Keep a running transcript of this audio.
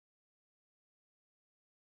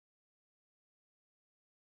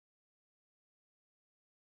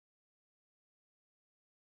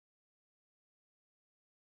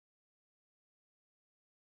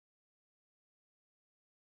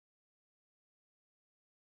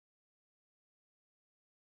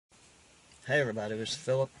Hey everybody, this is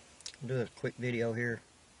Philip. I'll do a quick video here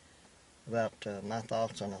about my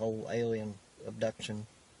thoughts on the whole alien abduction,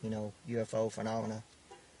 UFO phenomena.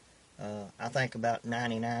 I think about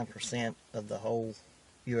 99% of the whole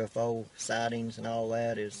UFO sightings and all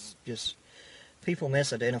that is just people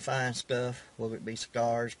misidentifying stuff, whether it be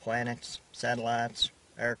stars, planets, satellites,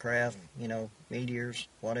 aircraft, meteors,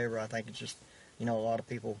 whatever. I think it's just, a lot of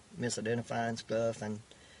people misidentifying stuff, and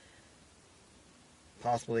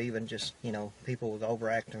possibly even just, people with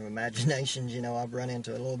overactive imaginations. I've run into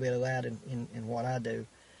a little bit of that in what I do.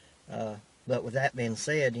 But with that being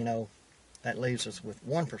said, that leaves us with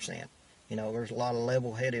 1%. There's a lot of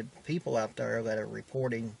level-headed people out there that are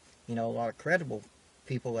reporting, a lot of credible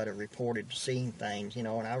people that have reported seeing things, and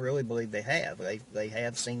I really believe they have. They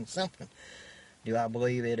have seen something. Do I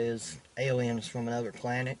believe it is aliens from another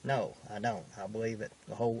planet? No, I don't. I believe that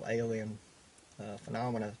the whole alien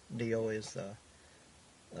phenomena deal is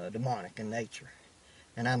demonic in nature.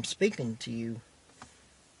 And I'm speaking to you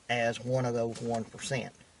as one of those 1%.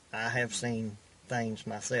 I have seen things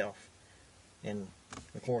myself in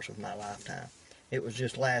the course of my lifetime. It was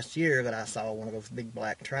just last year that I saw one of those big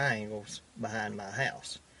black triangles behind my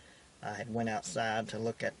house. I had went outside to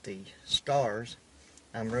look at the stars.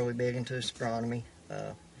 I'm really big into astronomy.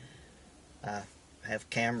 I have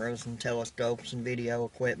cameras and telescopes and video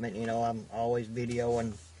equipment. I'm always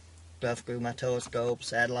videoing stuff through my telescope,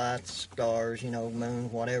 satellites, stars,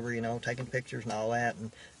 moon, whatever, taking pictures and all that.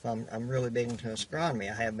 And so I'm really big into astronomy.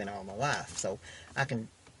 I have been all my life. So I can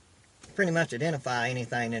pretty much identify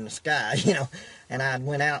anything in the sky, And I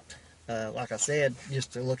went out, like I said,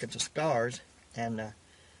 just to look at the stars. And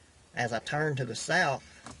as I turned to the south,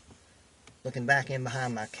 looking back in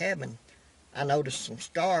behind my cabin, I noticed some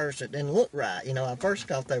stars that didn't look right. I first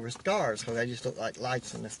thought they were stars because they just looked like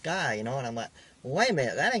lights in the sky, and I'm like, well, wait a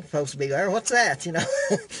minute, that ain't supposed to be there. What's that?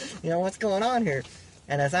 What's going on here?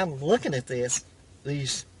 And as I'm looking at this,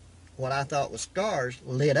 these, what I thought was stars,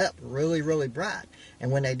 lit up really, really bright.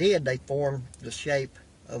 And when they did, they formed the shape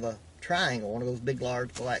of a triangle, one of those big,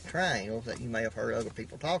 large black triangles that you may have heard other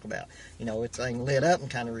people talk about. It's thing lit up and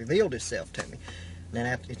kind of revealed itself to me. And then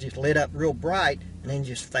after, it just lit up real bright, and then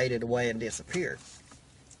just faded away and disappeared.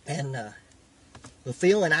 And the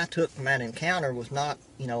feeling I took from that encounter was not,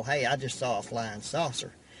 hey, I just saw a flying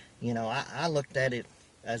saucer. I looked at it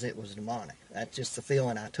as it was demonic. That's just the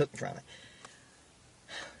feeling I took from it.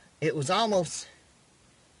 It was almost,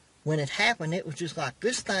 when it happened, it was just like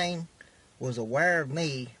this thing was aware of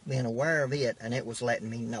me, being aware of it, and it was letting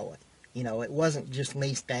me know it. It wasn't just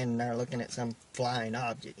me standing there looking at some flying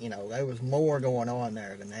object. There was more going on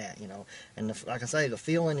there than that, And like I say, the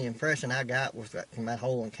feeling, the impression I got from that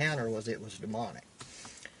whole encounter was it was demonic.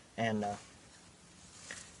 And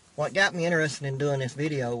what got me interested in doing this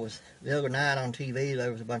video was the other night on TV,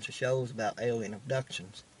 there was a bunch of shows about alien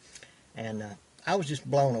abductions. And I was just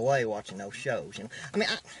blown away watching those shows.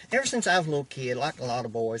 Ever since I was a little kid, like a lot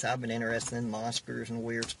of boys, I've been interested in monsters and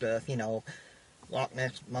weird stuff, Loch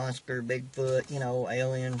Ness Monster, Bigfoot,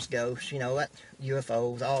 aliens, ghosts, that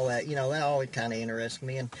UFOs, all that, that always kind of interested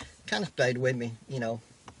me and kind of stayed with me,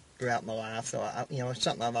 throughout my life. So, it's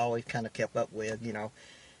something I've always kind of kept up with,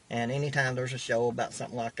 And anytime there's a show about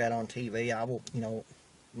something like that on TV, I will,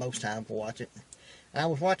 most times will watch it. And I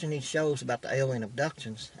was watching these shows about the alien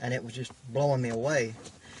abductions, and it was just blowing me away.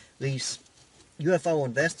 These UFO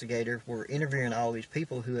investigators were interviewing all these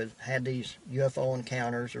people who had these UFO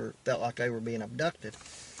encounters or felt like they were being abducted.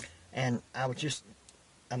 And I was just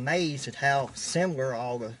amazed at how similar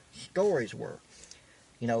all the stories were.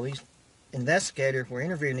 These investigators were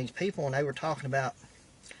interviewing these people, and they were talking about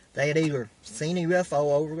they had either seen a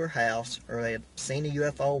UFO over their house, or they had seen a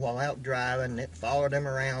UFO while out driving, and it followed them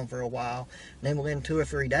around for a while. And then within 2 or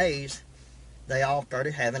 3 days, they all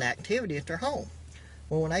started having activity at their home.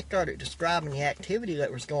 Well, when they started describing the activity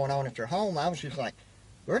that was going on at their home, I was just like,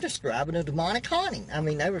 we're describing a demonic haunting.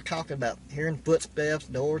 They were talking about hearing footsteps,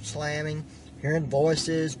 doors slamming, hearing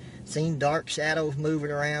voices, seeing dark shadows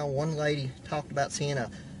moving around. One lady talked about seeing a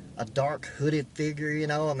dark hooded figure,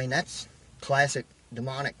 that's classic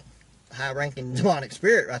demonic, high-ranking demonic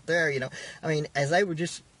spirit right there, as they were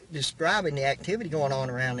just describing the activity going on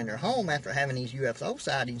around in their home after having these UFO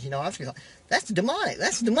sightings, I was just like, that's demonic,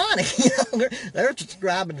 they're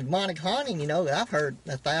describing a demonic haunting, that I've heard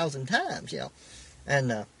 1,000 times,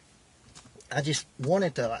 and I just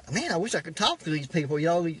wanted to, man, I wish I could talk to these people,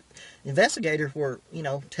 the investigators were,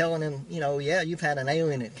 telling them, yeah, you've had an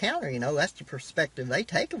alien encounter, that's the perspective they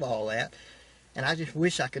take of all that, and I just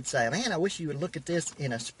wish I could say, man, I wish you would look at this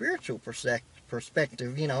in a spiritual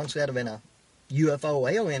perspective, instead of in a UFO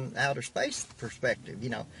alien outer space perspective,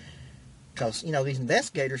 Because, you know, these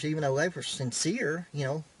investigators, even though they were sincere,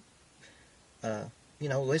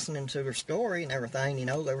 listening to their story and everything,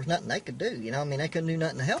 there was nothing they could do. I mean, they couldn't do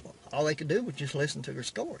nothing to help them. All they could do was just listen to their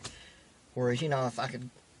story. Whereas, if I could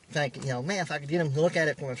think, man, if I could get them to look at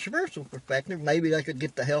it from a spiritual perspective, maybe they could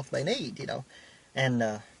get the help they need, And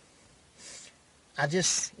that's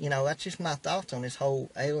just my thoughts on this whole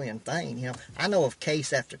alien thing. I know of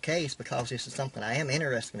case after case, because this is something I am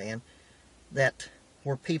interested in, that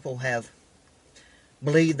where people have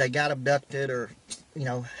believed they got abducted or,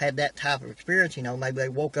 had that type of experience. Maybe they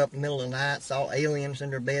woke up in the middle of the night, saw aliens in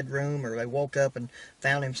their bedroom, or they woke up and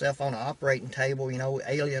found themselves on an operating table,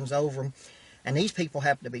 aliens over them. And these people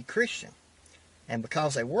happen to be Christian. And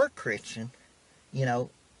because they were Christian,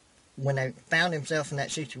 when they found themselves in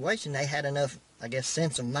that situation, they had enough, I guess,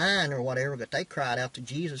 sense of mind or whatever, that they cried out to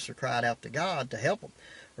Jesus or cried out to God to help them,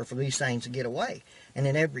 or for these things to get away. And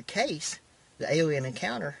in every case, the alien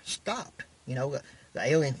encounter stopped. The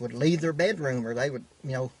aliens would leave their bedroom, or they would,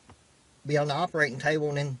 be on the operating table,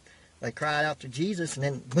 and then they cried out to Jesus, and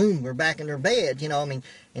then boom, they're back in their bed. I mean,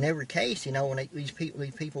 in every case, when these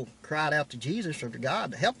people cried out to Jesus or to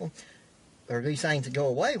God to help them, or these things to go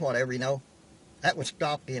away, whatever, that would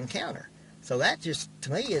stop the encounter. So that just,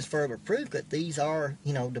 to me, is further proof that these are,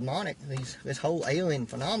 demonic. This whole alien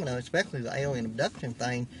phenomena, especially the alien abduction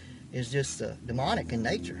thing, is just demonic in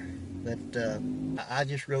nature. That I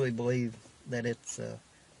just really believe that it's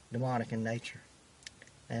demonic in nature.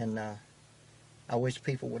 And I wish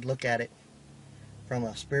people would look at it from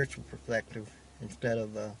a spiritual perspective instead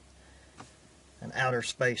of an outer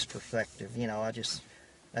space perspective.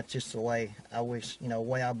 That's just the way I wish,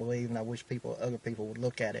 way I believe, and I wish other people would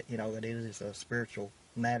look at it, that it is a spiritual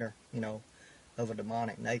matter, of a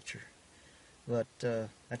demonic nature. But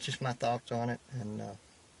that's just my thoughts on it, and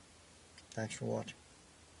thanks for watching.